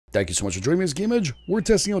Thank you so much for joining me as GameEdged. We're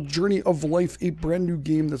testing out Journey of Life, a brand new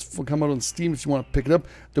game that's come out on Steam. If you want to pick it up,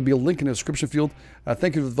 there'll be a link in the description field.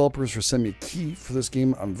 Thank you to the developers for sending me a key for this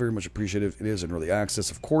game. I'm very much appreciative. It is in early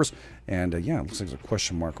access, of course. And yeah, it looks like there's a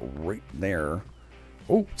question mark right there.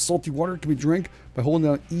 Oh, salty water can be drank by holding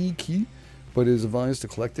down E key, but it is advised to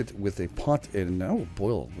collect it with a pot and now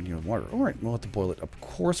boil when you have water. All right, we'll have to boil it, of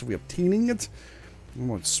course, if we're obtaining it. I'm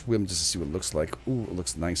going to swim just to see what it looks like. Ooh, it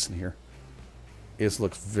looks nice in here. It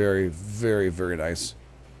looks very, very, very nice.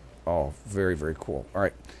 Oh, very, very cool. All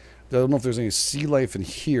right. I don't know if there's any sea life in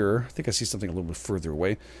here. I think I see something a little bit further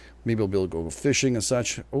away. Maybe I'll be able to go fishing and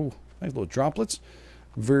such. Oh, nice little droplets.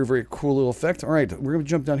 Very, very cool little effect. All right, we're going to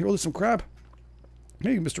jump down here. Oh, there's some crab.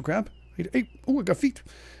 Hey, Mr. Crab. Hey, oh, I got feet.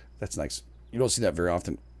 That's nice. You don't see that very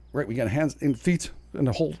often. Right, we got hands and feet and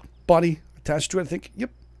a whole body attached to it, I think.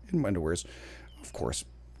 Yep, in my underwears. Of course.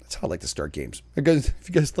 That's how I like to start games. Again, if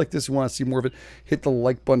you guys like this and want to see more of it, hit the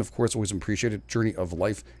like button. Of course, always appreciated. Journey of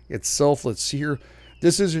Life itself. Let's see here.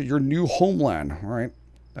 This is your new homeland. All right.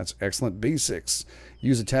 That's excellent. Basics.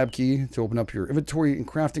 Use the tab key to open up your inventory and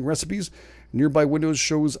crafting recipes. Nearby windows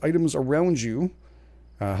shows items around you.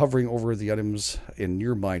 Hovering over the items in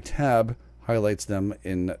nearby tab highlights them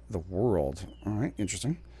in the world. All right.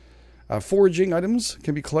 Interesting. Foraging items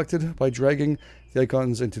can be collected by dragging the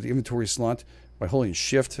icons into the inventory slot by holding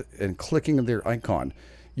shift and clicking their icon.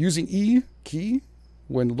 Using E key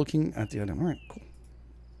when looking at the item. All right,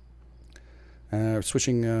 cool.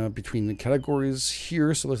 Switching between the categories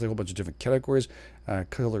here. So it looks like a whole bunch of different categories.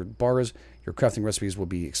 Colored bars. Your crafting recipes will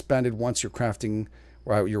be expanded once your crafting,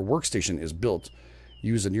 your workstation is built.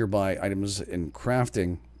 Use the nearby items in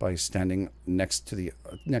crafting by standing next to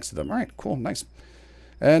them. All right, cool, nice.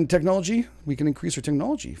 And technology, we can increase our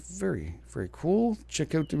technology. Very, very cool.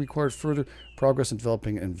 Check out the required further progress in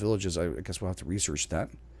developing in villages. I guess we'll have to research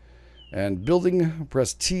that. And building,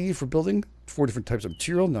 press T for building. 4 different types of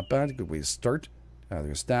material, not bad. Good way to start.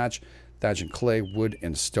 There's thatch and clay, wood,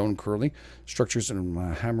 and stone currently. Structures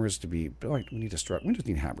and hammers to be. Right, we need to start. We just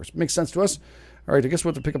need hammers. Makes sense to us. All right, I guess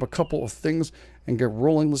we'll have to pick up a couple of things and get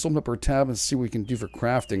rolling. Let's open up our tab and see what we can do for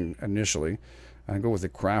crafting initially. And go with the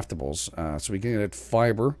craftables. So we get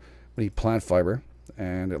fiber. We need plant fiber.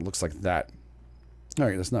 And it looks like that. All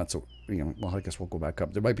right, that's not so, well, I guess we'll go back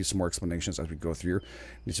up. There might be some more explanations as we go through here.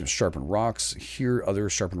 Need some sharpened rocks. Here, other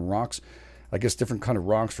sharpened rocks. I guess different kind of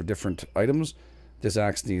rocks for different items. This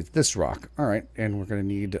axe needs this rock. All right, and we're going to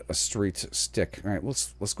need a straight stick. All right,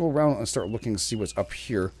 let's go around and start looking and see what's up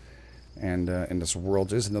here. And in this world,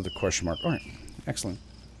 there's another question mark. All right, excellent.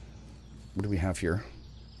 What do we have here?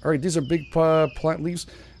 All right, these are big plant leaves.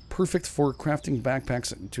 Perfect for crafting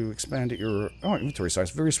backpacks to expand your inventory size.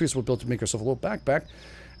 Very sweet. So we'll be able to make ourselves a little backpack.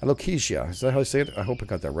 Alocasia. Is that how I say it? I hope I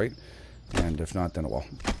got that right. And if not, then well.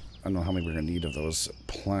 I don't know how many we're going to need of those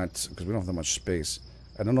plants because we don't have that much space.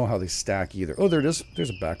 I don't know how they stack either. Oh, there it is. There's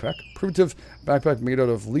a backpack. Primitive backpack made out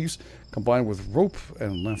of leaves combined with rope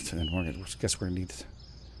and left. And I guess we're going to need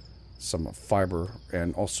some fiber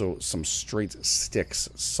and also some straight sticks.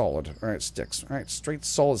 Solid. All right, sticks. All right, straight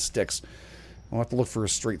solid sticks. I'll have to look for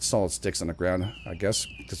straight solid sticks on the ground, I guess,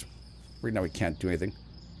 because right now we can't do anything.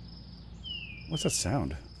 What's that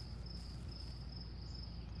sound?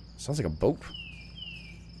 Sounds like a boat.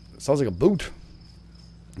 Sounds like a boat.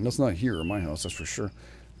 And that's not here in my house, that's for sure.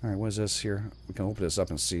 All right, what is this here? We can open this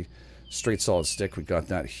up and see. Straight solid stick. We got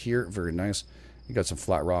that here. Very nice. You got some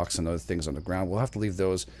flat rocks and other things on the ground. We'll have to leave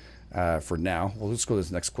those for now. Well, let's go to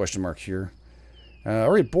this next question mark here.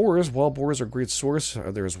 All right, boars. Wild boars are a great source.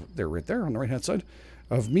 They're right there on the right-hand side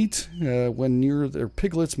of meat. When near their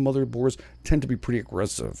piglets, mother boars tend to be pretty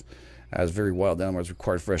aggressive. As very wild animals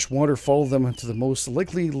require fresh water, follow them to the most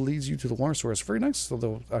likely leads you to the water source. Very nice. So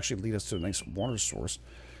they'll actually lead us to a nice water source.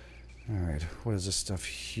 All right, what is this stuff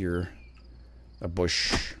here? A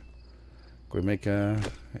bush. Can we make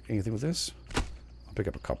anything with this? I'll pick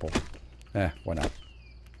up a couple. Why not?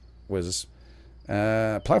 What is this?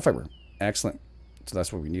 Plant fiber. Excellent. So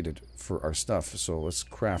that's what we needed for our stuff. So let's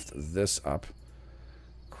craft this up.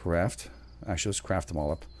 Actually, let's craft them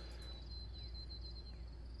all up.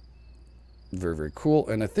 Very, very cool.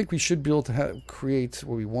 And I think we should be able to create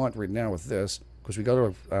what we want right now with this. Because we got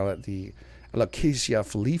the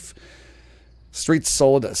Alocasia leaf. Straight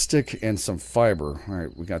solid stick and some fiber. All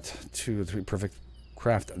right, we got 2 or 3 perfect.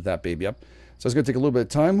 Craft that baby up. So it's going to take a little bit of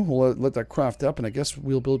time. We'll let that craft up. And I guess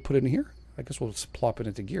we'll be able to put it in here. I guess we'll just plop it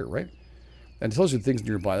into gear, right? And it tells you things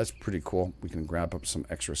nearby. That's pretty cool. We can grab up some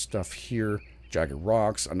extra stuff here. Jagged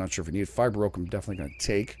rocks. I'm not sure if we need fiber rope. I'm definitely going to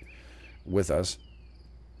take with us.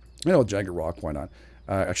 You know, jagged rock. Why not?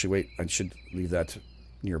 Actually, wait. I should leave that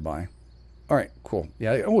nearby. All right, cool.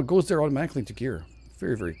 Yeah. Oh, it goes there automatically to gear.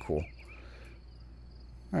 Very, very cool.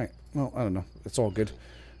 All right. Well, I don't know. It's all good.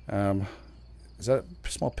 Is that a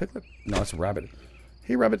small piglet? No, it's a rabbit.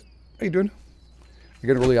 Hey, rabbit. How you doing? You're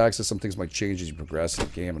going to really access some things might change as you progress in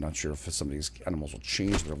the game. I'm not sure if some of these animals will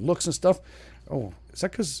change their looks and stuff. Oh, is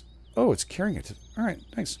that because... Oh, it's carrying it. All right,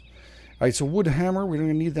 nice. All right, so wood hammer. We're going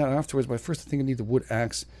to need that afterwards. But first, I think I need the wood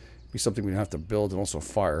axe. Be something we have to build, and also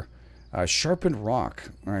fire. Sharpened rock.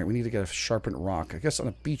 All right, we need to get a sharpened rock. I guess on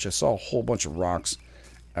the beach, I saw a whole bunch of rocks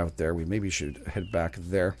out there. We maybe should head back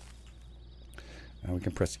there. We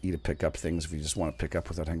can press E to pick up things if you just want to pick up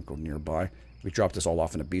without having to go nearby. We drop this all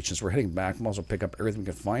off on the beach. Since we're heading back, we'll also pick up everything we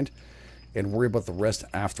can find and worry about the rest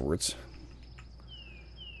afterwards.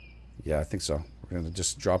 Yeah, I think so. We're going to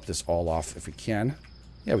just drop this all off if we can.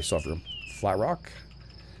 Yeah, we still have room. Flat rock.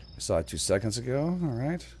 We saw it 2 seconds ago. All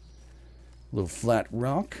right. A little flat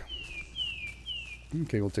rock.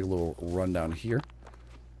 Okay, we'll take a little run down here.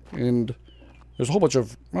 And there's a whole bunch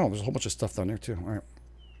of... Oh, there's a whole bunch of stuff down there too. All right.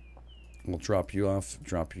 We'll drop you off,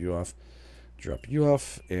 drop you off, drop you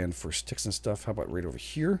off. And for sticks and stuff, how about right over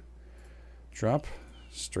here? Drop.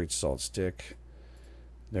 Straight solid stick.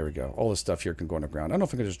 There we go. All this stuff here can go on the ground. I don't know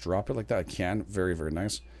if I can just drop it like that. I can. Very, very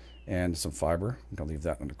nice. And some fiber. I'm going to leave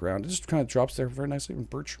that on the ground. It just kind of drops there very nicely. Even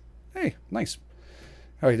birch. Hey, nice.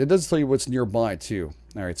 All right, it does tell you what's nearby, too.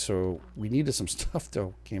 All right, so we needed some stuff,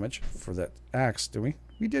 though, GameEdged, for that axe, did we?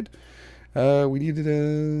 We did. We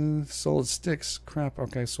needed solid sticks. Crap.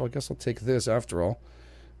 Okay, so I guess I'll take this after all.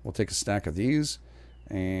 We'll take a stack of these.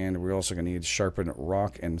 And we're also going to need sharpened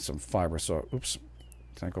rock and some fiber. So, oops.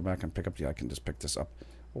 Can I go back and pick up? Yeah, I can just pick this up.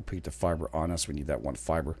 We'll pick the fiber on us. We need that one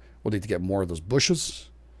fiber. We'll need to get more of those bushes.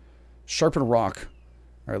 Sharpened rock.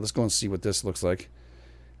 All right, let's go and see what this looks like.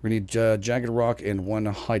 We need jagged rock and one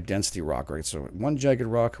high density rock. Right, so one jagged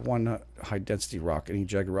rock, one high density rock. Any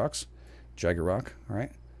jagged rocks? Jagged rock. All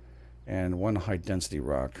right. And one high density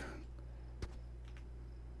rock.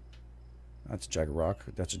 That's a jagged rock.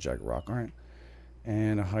 That's a jagged rock. All right.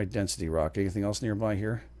 And a high density rock. Anything else nearby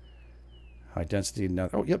here? High density. No.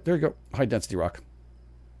 Oh, yep. There you go. High density rock.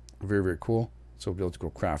 Very, very cool. So we'll be able to go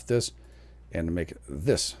craft this and make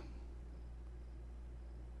this.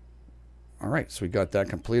 All right. So we got that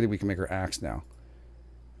completed. We can make our axe now.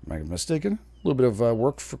 Am I mistaken? A little bit of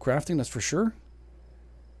work for crafting. That's for sure.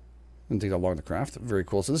 Didn't take that long to craft. Very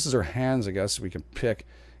cool. So this is our hands, I guess. We can pick.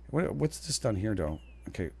 What's this down here, though?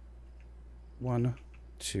 Okay. 1,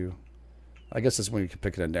 2. I guess this is when we can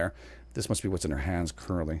pick it in there. This must be what's in our hands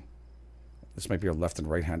currently. This might be our left and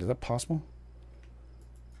right hand. Is that possible?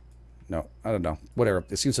 No, I don't know. Whatever.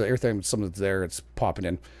 It seems that everything, something's there, it's popping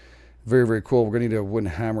in. Very, very cool. We're going to need a wooden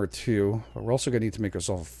hammer, too. But we're also going to need to make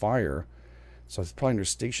ourselves a fire. So it's probably under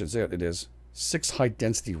stations. Yeah, it is. 6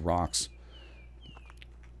 high-density rocks.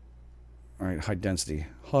 All right, high density.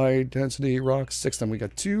 High density rocks. 6 then we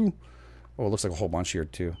got 2. Oh, it looks like a whole bunch here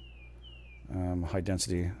too. High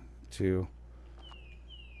density 2.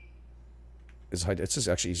 It's just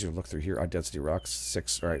actually easier to look through here. High density rocks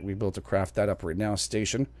 6. All right, we built to craft that up right now.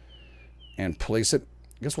 Station. And place it.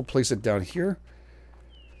 I guess we'll place it down here.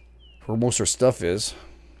 Where most of our stuff is.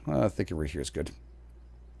 I think right here is good.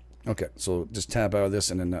 Okay, so just tab out of this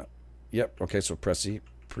and then... yep, okay, so press E.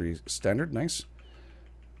 Pretty standard. Nice.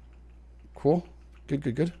 Cool. Good,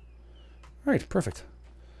 good, good. All right, perfect.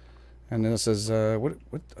 And then it says, what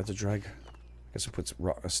the drag? I guess it puts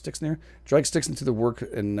sticks in there. Drag sticks into the work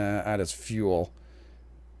and add as fuel.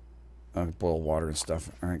 Boil water and stuff.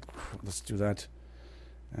 All right, let's do that.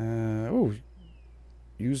 Oh,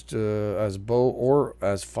 used as bow or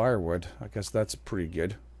as firewood. I guess that's pretty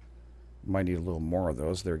good. Might need a little more of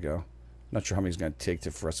those. There we go. Not sure how many it's going to take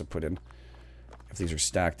for us to put in. If these are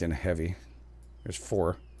stacked in heavy. There's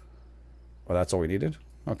 4. Well, that's all we needed?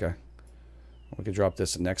 Okay. We could drop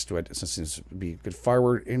this next to it since this would be good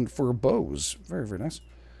firewood in for bows. Very, very nice.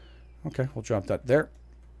 Okay, we'll drop that there.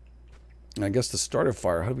 And I guess the starter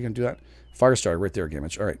fire. How are we going to do that? Fire starter right there,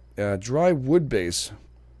 GameEdged. All right. Dry wood base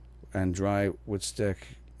and dry wood stick.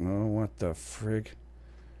 Oh, what the frig?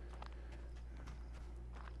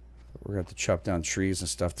 We're going to have to chop down trees and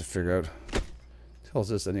stuff to figure out. What the hell is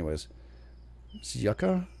this anyways? It's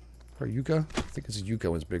yucca? Or yucca? I think it's a yucca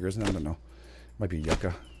one's bigger, isn't it? I don't know. Might be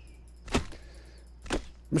yucca.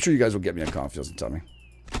 I'm sure you guys will get me on Confields and tell me.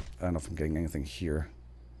 I don't know if I'm getting anything here.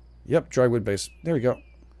 Yep, dry wood base. There we go.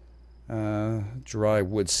 Dry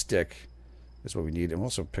wood stick is what we need. And we'll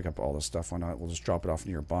also pick up all this stuff. Why not? We'll just drop it off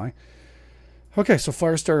nearby. Okay, so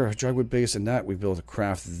fire starter, dry wood base, and that we'll be able to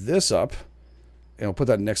craft this up. And we'll put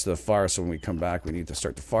that next to the fire so when we come back, we need to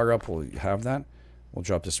start the fire up. We'll have that. We'll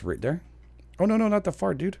drop this right there. Oh, no, no, not that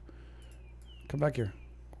far, dude. Come back here.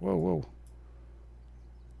 Whoa, whoa.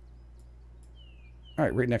 All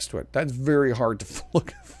right, right next to it. That's very hard to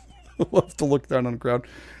look. We'll have to look down on the ground.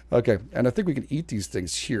 Okay, and I think we can eat these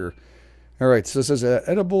things here. All right, so this is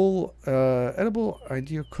edible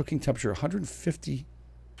ideal cooking temperature 150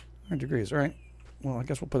 degrees. All right, well, I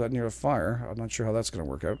guess we'll put that near a fire. I'm not sure how that's going to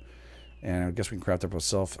work out. And I guess we can craft up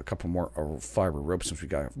ourselves a couple more fiber ropes since we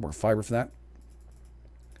got more fiber for that.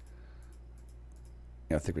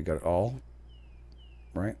 Yeah, I think we got it all.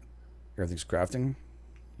 Right? Everything's crafting.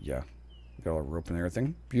 Yeah. We got all the rope and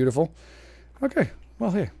everything. Beautiful. Okay. Well,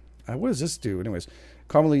 hey. What does this do? Anyways,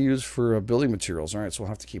 commonly used for building materials. All right, so we'll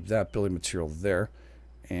have to keep that building material there.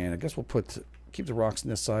 And I guess we'll keep the rocks on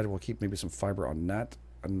this side. We'll keep maybe some fiber on that.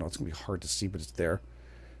 I don't know. It's going to be hard to see, but it's there.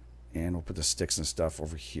 And we'll put the sticks and stuff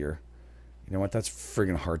over here. You know what? That's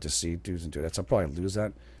friggin' hard to see. Do's and dudes. I'll probably lose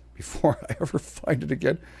that before I ever find it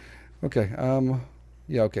again. Okay.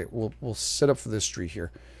 Yeah, okay. We'll set up for this tree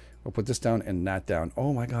here. We'll put this down and that down.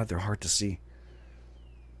 Oh my god, they're hard to see.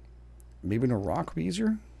 Maybe in a rock would be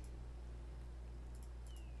easier?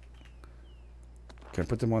 Can I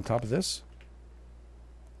put them on top of this?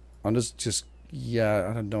 I'm just yeah,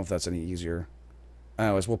 I don't know if that's any easier.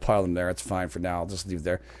 Anyways, we'll pile them there. It's fine for now. I'll just leave it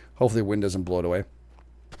there. Hopefully the wind doesn't blow it away.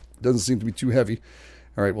 Doesn't seem to be too heavy.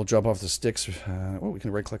 All right, we'll drop off the sticks. Oh, we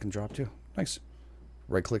can right-click and drop too. Nice.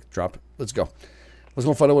 Right-click, drop. Let's go. Let's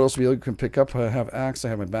go find out what else we can pick up. I have axe. I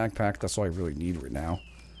have my backpack. That's all I really need right now.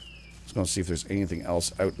 Let's go see if there's anything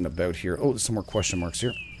else out and about here. Oh, there's some more question marks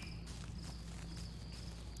here.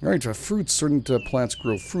 All right, fruits. Certain plants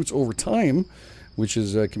grow fruits over time, which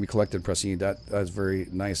is can be collected pressing E. That's very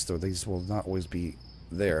nice, though. These will not always be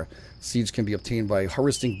there. Seeds can be obtained by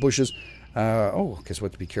harvesting bushes. Oh, okay, so we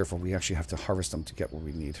have to be careful. We actually have to harvest them to get what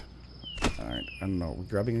we need. All right, I don't know. Are we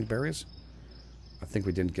grabbing any berries? I think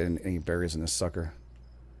we didn't get any berries in this sucker.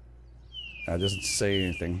 It doesn't say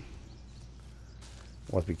anything.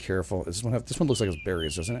 We'll have to be careful. This one looks like it's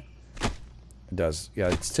berries, doesn't it? It does. Yeah,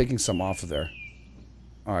 it's taking some off of there.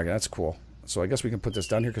 All right, that's cool. So I guess we can put this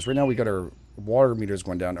down here because right now we got our water meters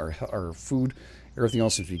going down, our food, everything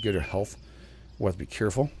else seems to be good, our health. We'll have to be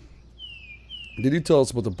careful. They do tell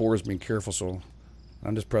us about the boars being careful, so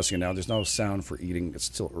I'm just pressing it now. There's no sound for eating. It's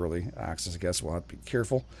still early access, I guess. We'll have to be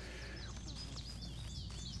careful.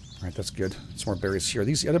 All right, that's good. Some more berries here. Are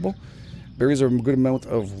these edible? Berries are a good amount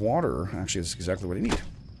of water. Actually, that's exactly what I need.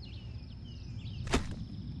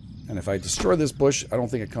 And if I destroy this bush, I don't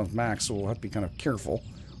think it comes back, so we'll have to be kind of careful.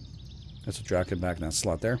 Let's drag it back in that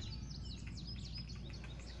slot there.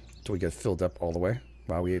 Until we get filled up all the way.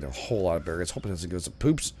 Wow, we ate a whole lot of berries. Hope it doesn't go to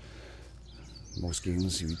poops. Most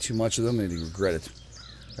games, you eat too much of them and you regret it.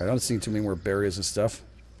 I don't see too many more berries and stuff.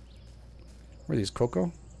 What are these?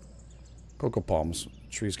 Cocoa? Cocoa palms.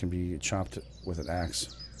 Trees can be chopped with an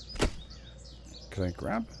axe. Can I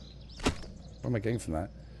grab? What am I getting from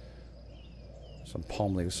that? Some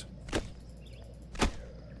palm leaves.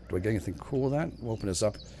 Do I get anything cool with that? We'll open this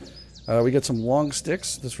up. We get some long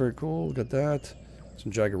sticks. That's very cool. We got that.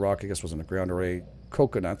 Some jagged rock, I guess, was on the ground already.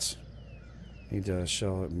 Coconuts. Need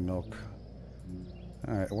shell milk.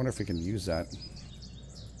 Alright, I wonder if we can use that.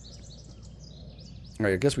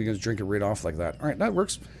 Alright, I guess we can just drink it right off like that. Alright, that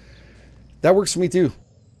works. That works for me too.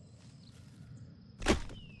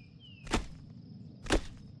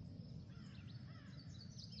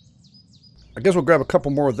 I guess we'll grab a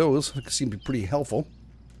couple more of those. They seem to be pretty helpful.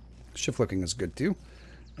 Shift clicking is good too.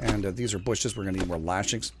 And these are bushes. We're going to need more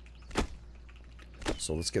lashings.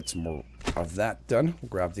 So let's get some more of that done. We'll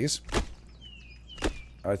grab these.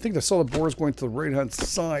 I think the solid boar is going to the right-hand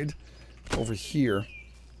side over here.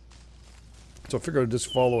 So I figure I'll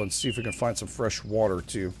just follow and see if we can find some fresh water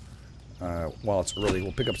too. While it's early,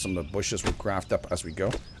 we'll pick up some of the bushes. We'll craft up as we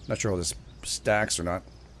go. Not sure how this stacks or not.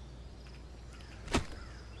 I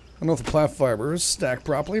don't know if the plant fiber is stacked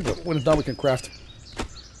properly, but when it's done, we can craft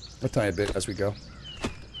a tiny bit as we go.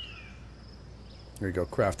 Here we go,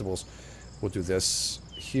 craftables. We'll do this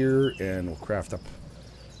here, and we'll craft up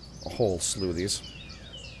a whole slew of these.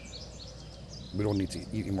 We don't need to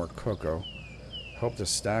eat any more cocoa. Hope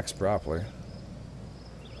this stacks properly.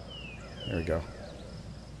 There we go.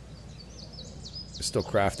 It's still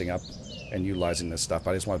crafting up and utilizing this stuff.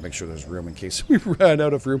 I just want to make sure there's room in case we ran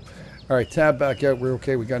out of room. Alright, tab back out. We're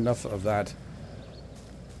okay. We got enough of that.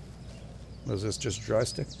 What is this? Just dry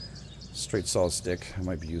stick? Straight solid stick. It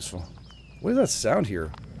might be useful. What is that sound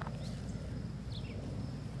here?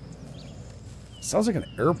 It sounds like an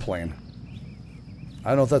airplane. I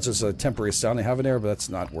don't know if that's just a temporary sound they have in there, but that's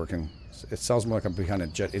not working. It sounds more like I'm behind a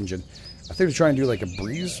jet engine. I think they're trying to do like a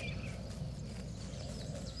breeze.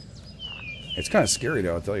 It's kind of scary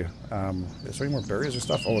though, I'll tell you. Is there any more berries or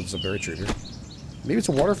stuff? Oh, it's a berry tree here. Maybe it's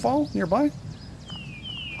a waterfall nearby?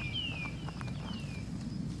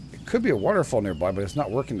 could be a waterfall nearby, but it's not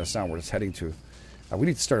working the sound where it's heading to. We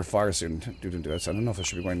need to start a fire soon due to this. I don't know if I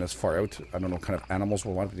should be going this far out. I don't know what kind of animals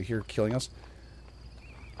will want to be here killing us.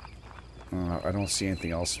 I don't see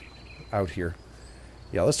anything else out here.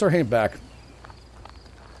 Yeah, let's start heading back.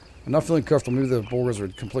 I'm not feeling comfortable. Maybe the boars are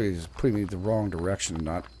completely putting me the wrong direction and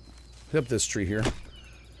not. Hit up this tree here.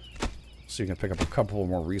 So you can pick up a couple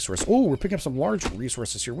more resources. Oh, we're picking up some large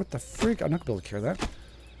resources here. What the freak? I'm not going to be able to carry that.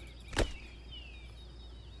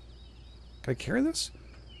 Can I carry this?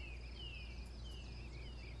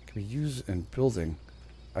 Can be used in building.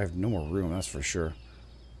 I have no more room, that's for sure.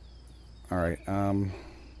 Alright,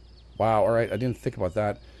 wow, alright, I didn't think about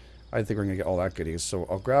that. I didn't think we are going to get all that goodies. So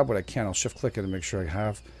I'll grab what I can. I'll shift click it and make sure I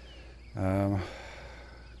have.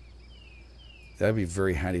 That'd be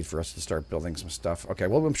very handy for us to start building some stuff. Okay,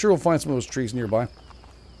 well, I'm sure we'll find some of those trees nearby.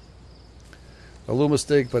 A little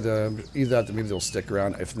mistake, but either that or maybe they'll stick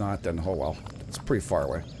around. If not, then oh well. It's pretty far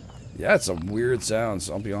away. Yeah, it's some weird sounds.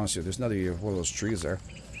 I'll be honest with you. There's another one of those trees there.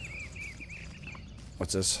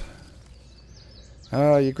 What's this?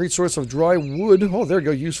 A great source of dry wood. Oh, there you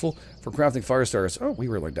go. Useful for crafting fire starters. Oh, we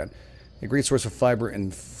were like that. A great source of fiber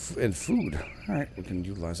and food. All right, we can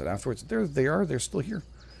utilize that afterwards. There they are. They're still here.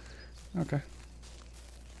 Okay.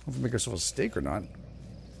 Hopefully make ourselves a steak or not.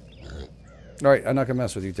 All right, I'm not going to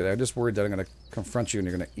mess with you today. I'm just worried that I'm going to confront you and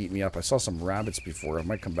you're going to eat me up. I saw some rabbits before. I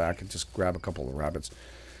might come back and just grab a couple of rabbits.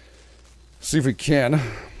 See if we can.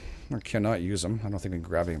 Or cannot use them. I don't think we can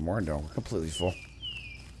grab any more. No, we're completely full.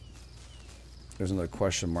 There's another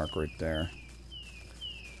question mark right there.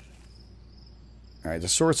 Alright, the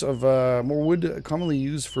source of more wood commonly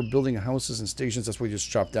used for building houses and stations. That's what we just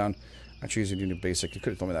chopped down. Actually, using new basic. You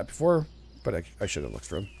could have told me that before, but I should have looked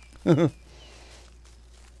for them.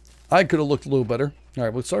 I could have looked a little better.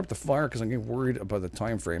 Alright, we'll start with the fire because I'm getting worried about the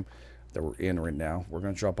time frame that we're in right now. We're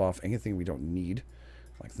going to drop off anything we don't need.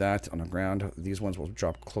 Like that on the ground. These ones will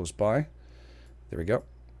drop close by. There we go.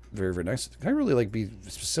 Very, very nice. Can I really like be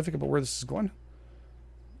specific about where this is going?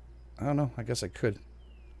 I don't know. I guess I could.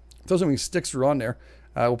 Those are sticks are on there.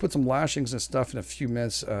 We'll put some lashings and stuff in a few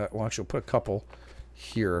minutes. Well, actually, we'll put a couple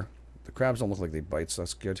here. The crabs don't look like they bite, so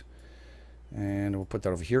that's good. And we'll put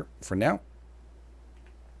that over here for now.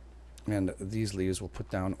 And these leaves we'll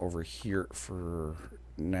put down over here for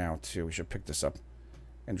now, too. We should pick this up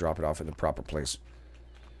and drop it off in the proper place.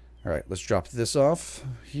 All right, let's drop this off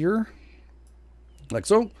here. Like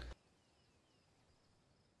so.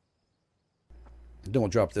 Then we'll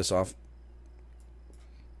drop this off.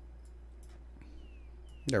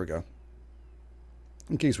 There we go.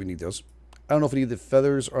 In case we need those. I don't know if we need the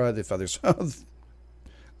feathers or the feathers. The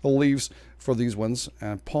leaves for these ones.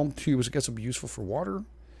 And palm tubes, I guess, will be useful for water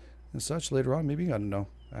and such later on, maybe. I don't know.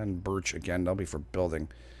 And birch, again, that'll be for building.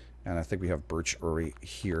 And I think we have birch already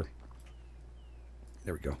here.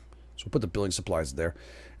 There we go. So we'll put the building supplies there.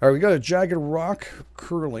 All right, we got a jagged rock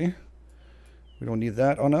curly. We don't need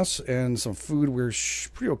that on us. And some food. We're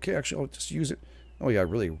pretty okay, actually. I'll just use it. Oh, yeah,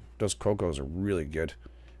 really. Those cocos are really good.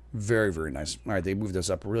 Very, very nice. All right, they moved this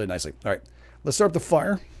up really nicely. All right, let's start the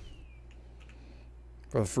fire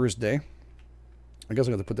for the first day. I guess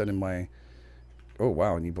I'm going to put that in my... Oh,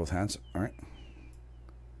 wow, I need both hands. All right.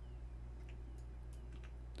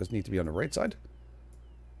 Does it need to be on the right side?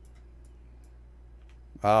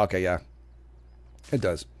 Oh, okay, yeah. It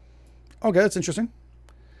does. Okay, that's interesting.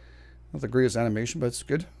 Not the greatest animation, but it's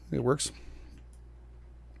good. It works.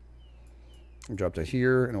 We'll drop that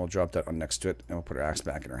here, and we'll drop that on next to it, and we'll put our axe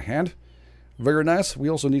back in our hand. Very nice. We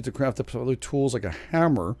also need to craft up some other tools like a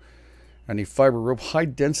hammer and a fiber rope. High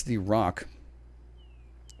density rock.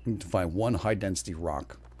 We need to find one high density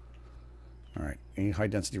rock. All right. Any high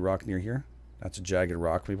density rock near here? That's a jagged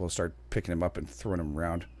rock. Maybe we'll start picking them up and throwing them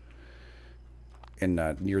around in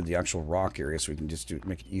near the actual rock area so we can just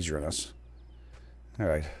make it easier on us. All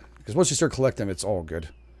right. Because once you start collecting them, it's all good.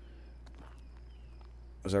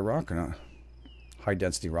 Is that rock or not? High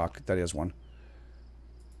density rock. That is one.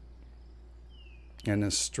 And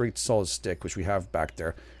a straight solid stick, which we have back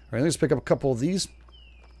there. All right, let's pick up a couple of these.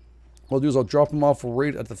 What I'll do is I'll drop them off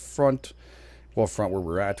right at the front. Well, front where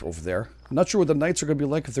we're at over there. I'm not sure what the nights are going to be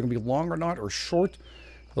like, if they're going to be long or not, or short.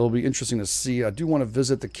 It'll be interesting to see. I do want to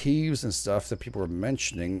visit the caves and stuff that people were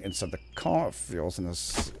mentioning inside the comet fields.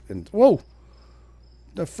 Whoa!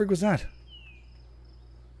 The frig was that?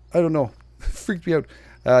 I don't know. Freaked me out.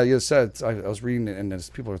 You said I was reading it, and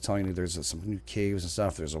people are telling me there's some new caves and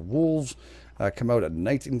stuff. There's a wolves come out at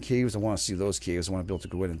night in caves. I want to see those caves. I want to be able to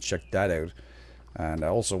go in and check that out. And I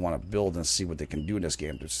also want to build and see what they can do in this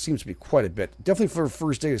game. There seems to be quite a bit. Definitely for a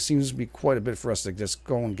first day, it seems to be quite a bit for us to just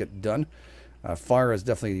go and get done. Fire is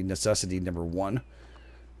definitely necessity number one.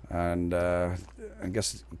 And I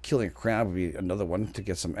guess killing a crab would be another one to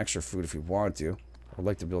get some extra food if we wanted to. I'd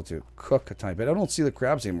like to be able to cook a tiny bit. I don't see the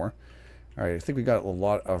crabs anymore. All right, I think we got a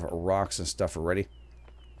lot of rocks and stuff already.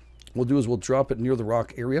 What we'll do is we'll drop it near the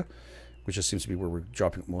rock area, which just seems to be where we're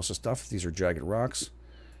dropping most of the stuff. These are jagged rocks.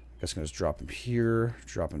 I guess I'm going to just drop them here,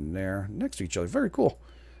 drop them there, next to each other. Very cool.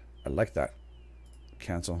 I like that.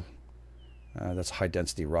 Cancel. That's high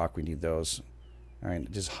density rock. We need those. All right,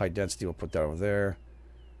 just high density. We'll put that over there,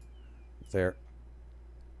 there,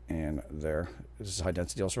 and there. This is high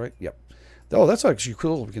density also, right? Yep. Oh, that's actually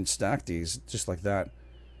cool. We can stack these just like that.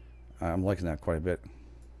 I'm liking that quite a bit.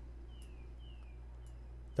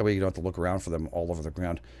 That way you don't have to look around for them all over the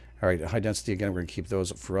ground. All right, high density again. We're going to keep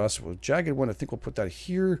those for us. Well, jagged one, I think we'll put that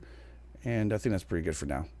here. And I think that's pretty good for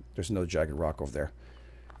now. There's another jagged rock over there.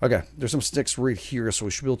 Okay, there's some sticks right here, so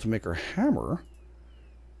we should be able to make our hammer.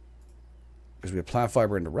 Because we have plant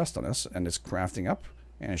fiber and the rest on us, and it's crafting up,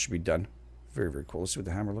 and it should be done. Very, very cool. Let's see what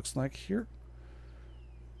the hammer looks like here.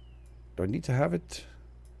 Do I need to have it?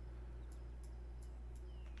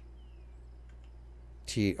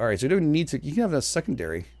 T. All right, so you don't need to. You can have that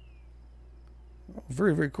secondary. Oh,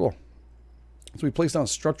 very, very cool. So we place down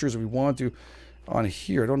structures if we want to on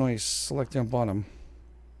here. I don't know how you select down bottom.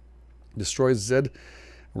 Destroy Z.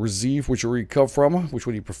 Receive, which where you come from, which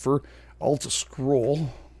one you prefer. Alt scroll.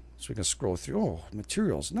 So we can scroll through. Oh,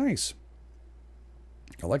 materials. Nice.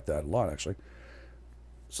 I like that a lot, actually.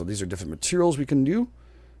 So these are different materials we can do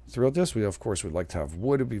throughout this. We, of course, would like to have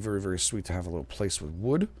wood. It'd be very, very sweet to have a little place with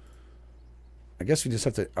wood. I guess we just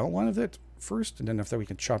have to outline of it first, and then after that we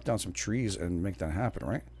can chop down some trees and make that happen,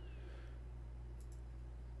 right?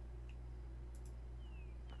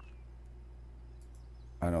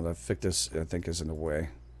 I know that ficus, I think, is in the way.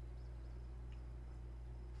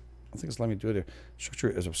 I think it's letting me do it. Structure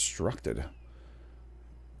is obstructed.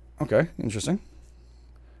 Okay, interesting.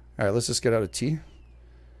 All right, let's just get out of T.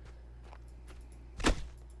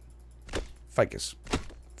 Ficus.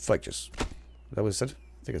 Ficus. Is that what it said?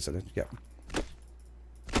 I think it said it. Yeah.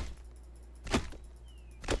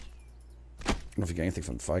 I don't know if you get anything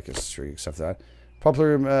from the ficus tree except that.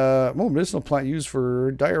 Popular medicinal plant used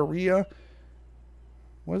for diarrhea.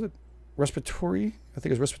 What is it? Respiratory? I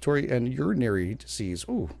think it's respiratory and urinary disease.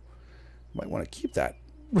 Ooh. Might want to keep that.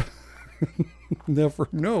 Never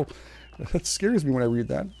know. That scares me when I read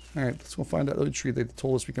that. All right, let's go find that other tree they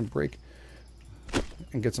told us we can break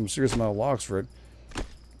and get some serious amount of logs for it.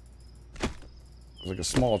 It was like a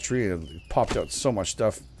small tree and it popped out so much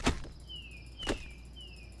stuff.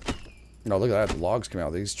 No, look at that. The logs come out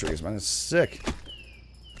of these trees, man. It's sick.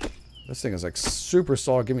 This thing is like super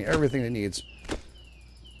solid. Give me everything it needs.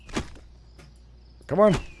 Come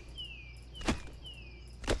on.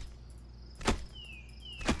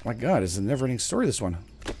 My God, it's a never-ending story, this one.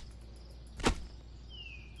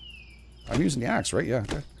 I'm using the axe, right? Yeah.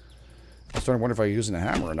 Okay. I'm starting to wonder if I'm using a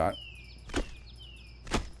hammer or not.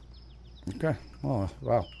 Okay. Oh,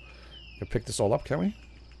 wow. You can pick this all up, can we?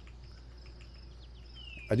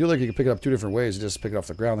 I do like you can pick it up two different ways. You just pick it off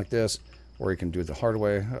the ground like this, or you can do it the hard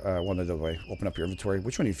way, one the other way. Open up your inventory.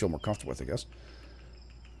 Which one do you feel more comfortable with, I guess?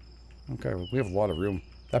 Okay, we have a lot of room.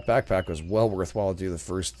 That backpack was well worthwhile to do the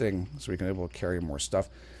first thing, so we can be able to carry more stuff.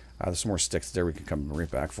 There's some more sticks there we can come right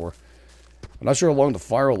back for. I'm not sure how long the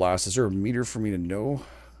fire will last. Is there a meter for me to know?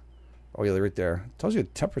 Oh, yeah, they're right there. It tells you the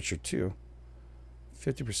temperature, too.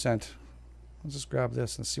 50%. Let's just grab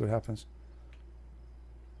this and see what happens.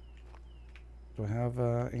 Do I have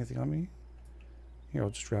anything on me? Here,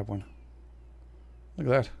 I'll just grab one. Look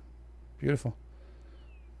at that. Beautiful.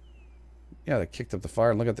 Yeah, they kicked up the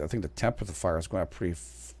fire. And look at that. I think the temp of the fire is going up pretty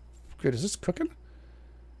good. Is this cooking?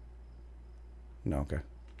 No, okay.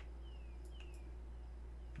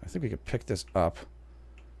 I think we could pick this up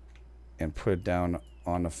and put it down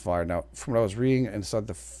on the fire. Now, from what I was reading inside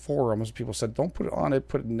the forums, people said, don't put it on it,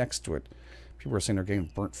 put it next to it. People were saying they're getting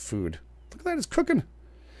burnt food. Look at that, it's cooking.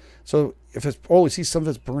 So, if it's, oh, we see some of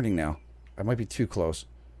it's burning now. That might be too close.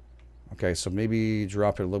 Okay, so maybe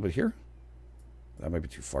drop it a little bit here. That might be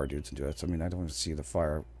too far, dude, to do that. So, I mean, I don't want to see the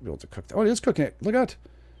fire be able to cook that. Oh, it is cooking it. Look at it.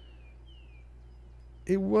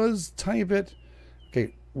 It was a tiny bit.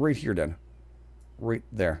 Okay, right here then. Right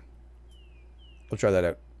there. We'll try that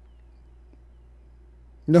out.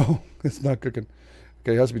 No, it's not cooking.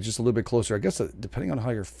 Okay, it has to be just a little bit closer. I guess depending on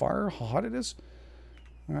how your fire, how hot it is.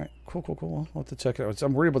 All right, cool, cool, cool. I'll have to check it out.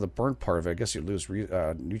 I'm worried about the burnt part of it. I guess you lose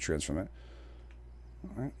nutrients from it.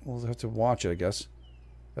 All right, we'll have to watch it, I guess.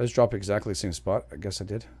 I just dropped exactly the same spot. I guess I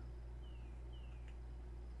did.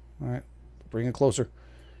 All right, bring it closer.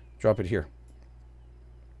 Drop it here.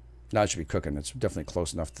 Now it should be cooking. It's definitely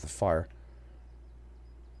close enough to the fire.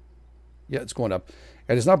 Yeah, it's going up.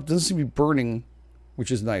 And it's not, doesn't seem to be burning, which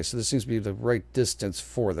is nice. So this seems to be the right distance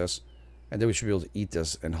for this. And then we should be able to eat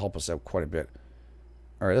this and help us out quite a bit.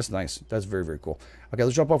 All right, that's nice. That's very, very cool. Okay,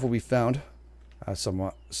 let's drop off what we found.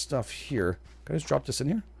 Some stuff here. Can I just drop this in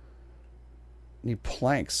here? Need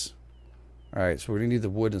planks. All right, so we're going to need the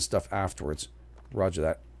wood and stuff afterwards. Roger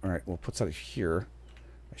that. All right, we'll put that here.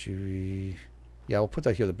 Actually, yeah, we'll put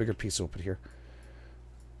that here. The bigger piece we'll put here.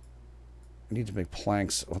 I need to make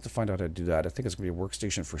planks. I'll have to find out how to do that. I think it's going to be a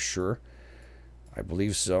workstation for sure. I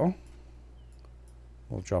believe so.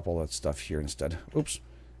 We'll drop all that stuff here instead. Oops.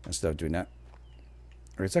 Instead of doing that.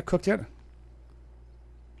 All right, is that cooked yet?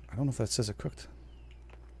 I don't know if that says it cooked.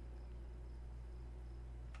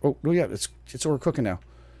 Oh, no, yeah, it's overcooking now.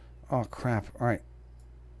 Oh, crap. All right.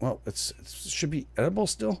 Well, it should be edible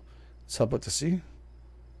still. Let's help out to see.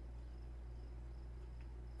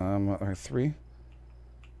 All right, 3.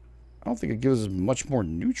 I don't think it gives us much more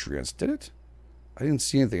nutrients, did it? I didn't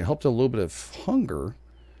see anything. It helped a little bit of hunger.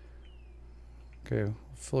 Okay, we'll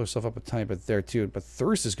fill ourselves up a tiny bit there too. But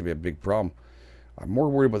thirst is going to be a big problem. I'm more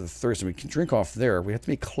worried about the thirst. And we can drink off there. We have to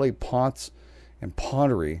make clay pots and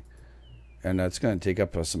pottery. And that's going to take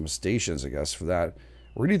up some stations, I guess, for that.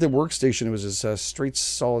 We're going to need the workstation. It was just straight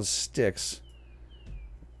solid sticks.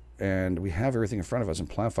 And we have everything in front of us in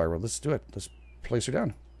plant fiber. Let's do it. Let's place her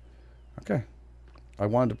down. Okay. I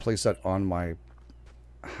wanted to place that on my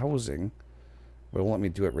housing. But it won't let me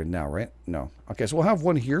do it right now, right? No. Okay, so we'll have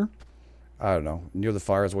one here. I don't know. Near the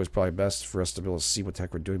fire is always probably best for us to be able to see what the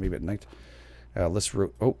heck we're doing maybe at night. Let's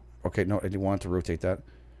oh, okay, no, I didn't want to rotate that.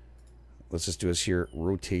 Let's just do this here.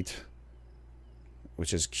 Rotate,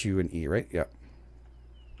 which is Q and E, right? Yeah.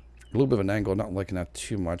 A little bit of an angle. Not liking that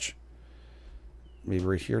too much. Maybe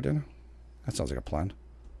right here, then. That sounds like a plan.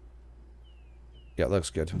 Yeah, it looks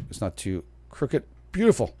good. It's not too crooked.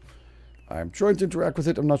 Beautiful. I'm trying to interact with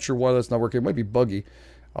it. I'm not sure why that's not working. It might be buggy.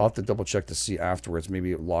 I'll have to double check to see afterwards.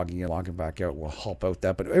 Maybe logging in, logging back out will help out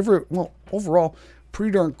that. But overall,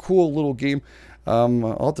 pretty darn cool little game.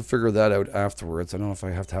 I'll have to figure that out afterwards. I don't know if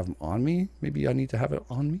I have to have them on me. Maybe I need to have it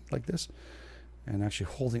on me like this. And actually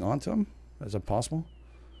holding on to them. Is that possible?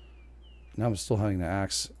 Now I'm still having the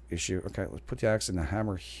axe issue. Okay, let's put the axe and the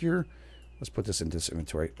hammer here. Let's put this in this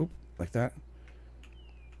inventory. Oop, like that.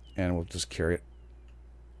 And we'll just carry it.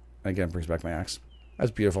 Again, brings back my axe.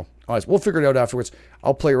 That's beautiful. All right, so we'll figure it out afterwards.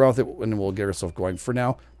 I'll play around with it and then we'll get ourselves going. For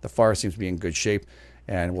now, the fire seems to be in good shape.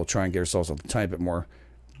 And we'll try and get ourselves a tiny bit more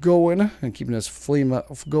going and keeping this flame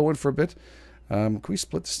going for a bit. Can we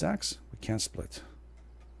split the stacks? We can't split.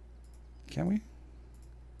 Can we?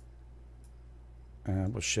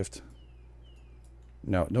 We'll shift.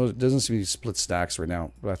 No, it doesn't seem to be split stacks right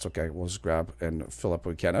now. But that's okay. We'll just grab and fill up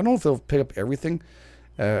what we can. I don't know if it'll pick up everything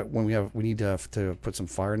when we need to put some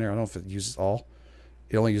fire in there. I don't know if it uses all.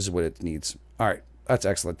 It only uses what it needs. All right, that's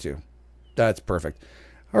excellent too. That's perfect.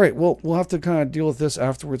 All right, well, we'll have to kind of deal with this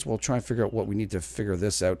afterwards. We'll try and figure out what we need to figure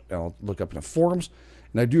this out. I'll look up in the forums.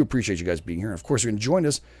 And I do appreciate you guys being here. And of course, if you're enjoying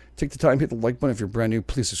this, take the time, hit the like button. If you're brand new,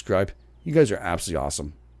 please subscribe. You guys are absolutely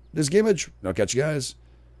awesome. This is GameEdged, and I'll catch you guys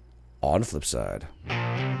on the flip side.